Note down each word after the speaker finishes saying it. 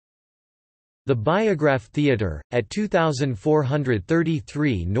The Biograph Theater, at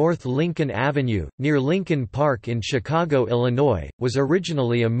 2433 North Lincoln Avenue, near Lincoln Park in Chicago, Illinois, was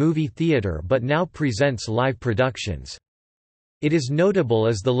originally a movie theater but now presents live productions. It is notable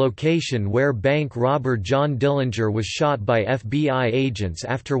as the location where bank robber John Dillinger was shot by FBI agents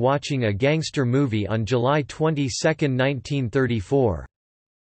after watching a gangster movie on July 22, 1934.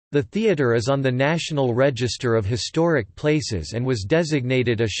 The theater is on the National Register of Historic Places and was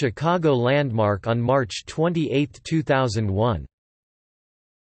designated a Chicago landmark on March 28, 2001.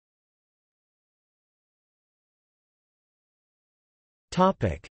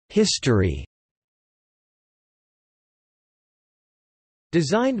 History.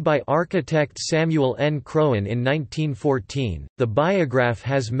 Designed by architect Samuel N. Crowan in 1914, the Biograph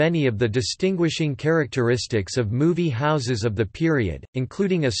has many of the distinguishing characteristics of movie houses of the period,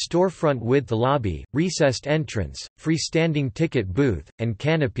 including a storefront-width lobby, recessed entrance, freestanding ticket booth, and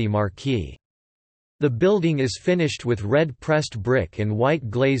canopy marquee. The building is finished with red pressed brick and white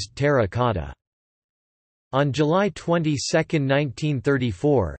glazed terracotta. On July 22,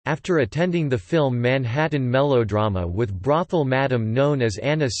 1934, after attending the film Manhattan Melodrama with brothel madam known as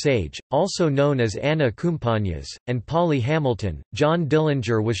Anna Sage, also known as Anna Kumpanyas, and Polly Hamilton, John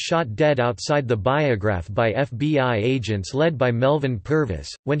Dillinger was shot dead outside the Biograph by FBI agents led by Melvin Purvis,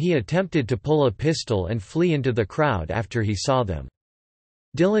 when he attempted to pull a pistol and flee into the crowd after he saw them.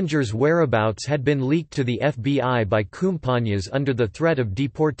 Dillinger's whereabouts had been leaked to the FBI by Kumpanyas under the threat of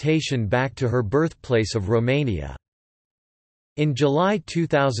deportation back to her birthplace of Romania. In July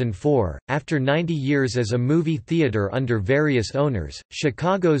 2004, after 90 years as a movie theater under various owners,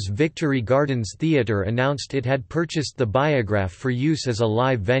 Chicago's Victory Gardens Theater announced it had purchased the Biograph for use as a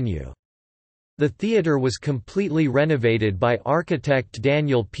live venue. The theater was completely renovated by architect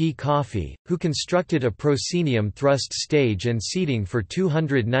Daniel P. Coffey, who constructed a proscenium thrust stage and seating for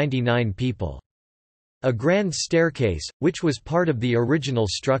 299 people. A grand staircase, which was part of the original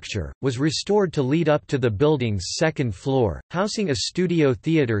structure, was restored to lead up to the building's second floor, housing a studio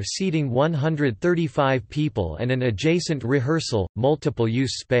theater seating 135 people and an adjacent rehearsal,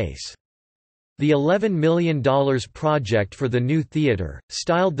 multiple-use space. The $11 million project for the new theater,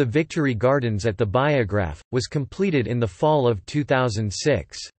 styled the Victory Gardens at the Biograph, was completed in the fall of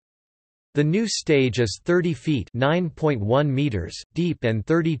 2006. The new stage is 30 feet (9.1 meters) deep and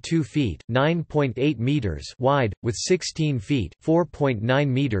 32 feet (9.8 meters) wide, with 16 feet (4.9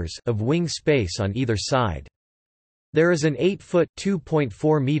 meters) of wing space on either side. There is an 8-foot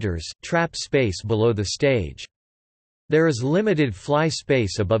 (2.4 meters) trap space below the stage. There is limited fly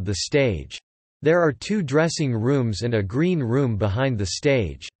space above the stage. There are 2 dressing rooms and a green room behind the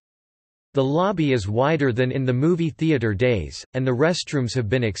stage. The lobby is wider than in the movie theater days, and the restrooms have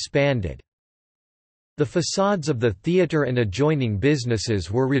been expanded. The facades of the theater and adjoining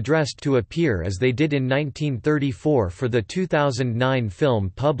businesses were redressed to appear as they did in 1934 for the 2009 film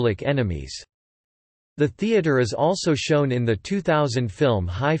Public Enemies. The theater is also shown in the 2000 film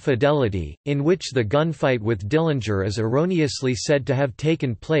High Fidelity, in which the gunfight with Dillinger is erroneously said to have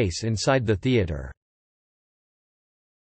taken place inside the theater.